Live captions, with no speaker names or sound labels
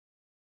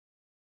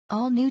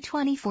All new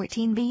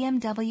 2014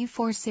 BMW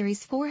 4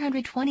 Series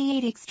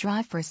 428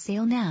 Xdrive for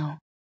sale now.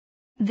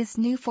 This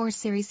new 4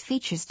 Series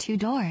features 2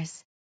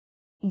 doors.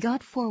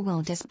 Got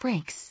 4-wheel disc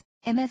brakes,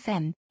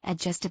 MFM,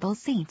 adjustable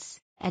seats,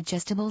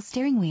 adjustable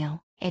steering wheel,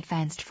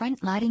 advanced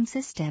front lighting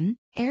system,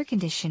 air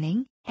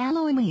conditioning,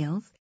 alloy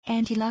wheels,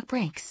 anti-lock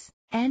brakes,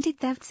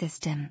 anti-theft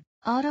system,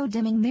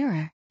 auto-dimming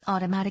mirror,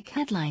 automatic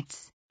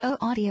headlights,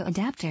 audio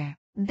adapter,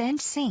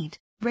 bench seat,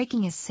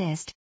 braking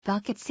assist,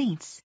 bucket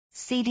seats,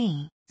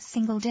 CD,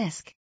 single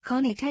disc,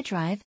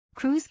 Connecteddrive,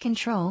 cruise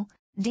control,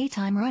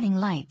 daytime running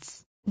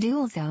lights,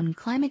 dual zone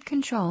climate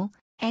control,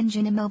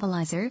 engine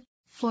immobilizer,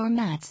 floor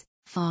mats,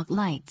 fog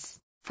lights,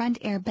 front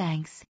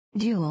airbags,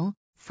 dual,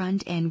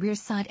 front and rear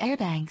side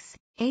airbags,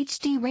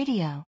 HD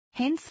radio,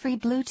 hands-free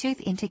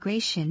Bluetooth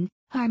integration,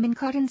 Harman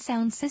Kardon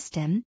sound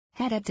system,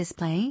 head-up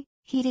display,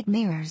 heated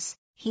mirrors,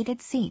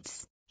 heated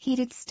seats,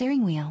 heated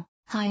steering wheel,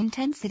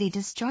 high-intensity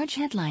discharge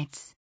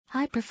headlights,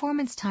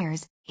 high-performance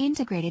tires,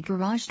 integrated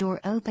garage door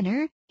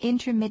opener,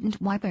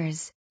 intermittent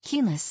wipers,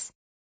 keyless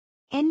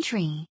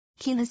entry,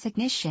 keyless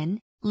ignition,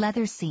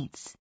 leather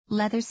seats,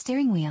 leather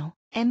steering wheel,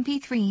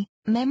 MP3,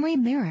 memory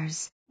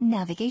mirrors,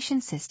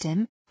 navigation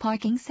system,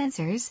 parking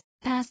sensors,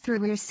 pass-through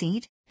rear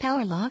seat,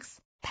 power locks,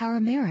 power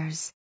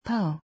mirrors,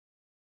 PO.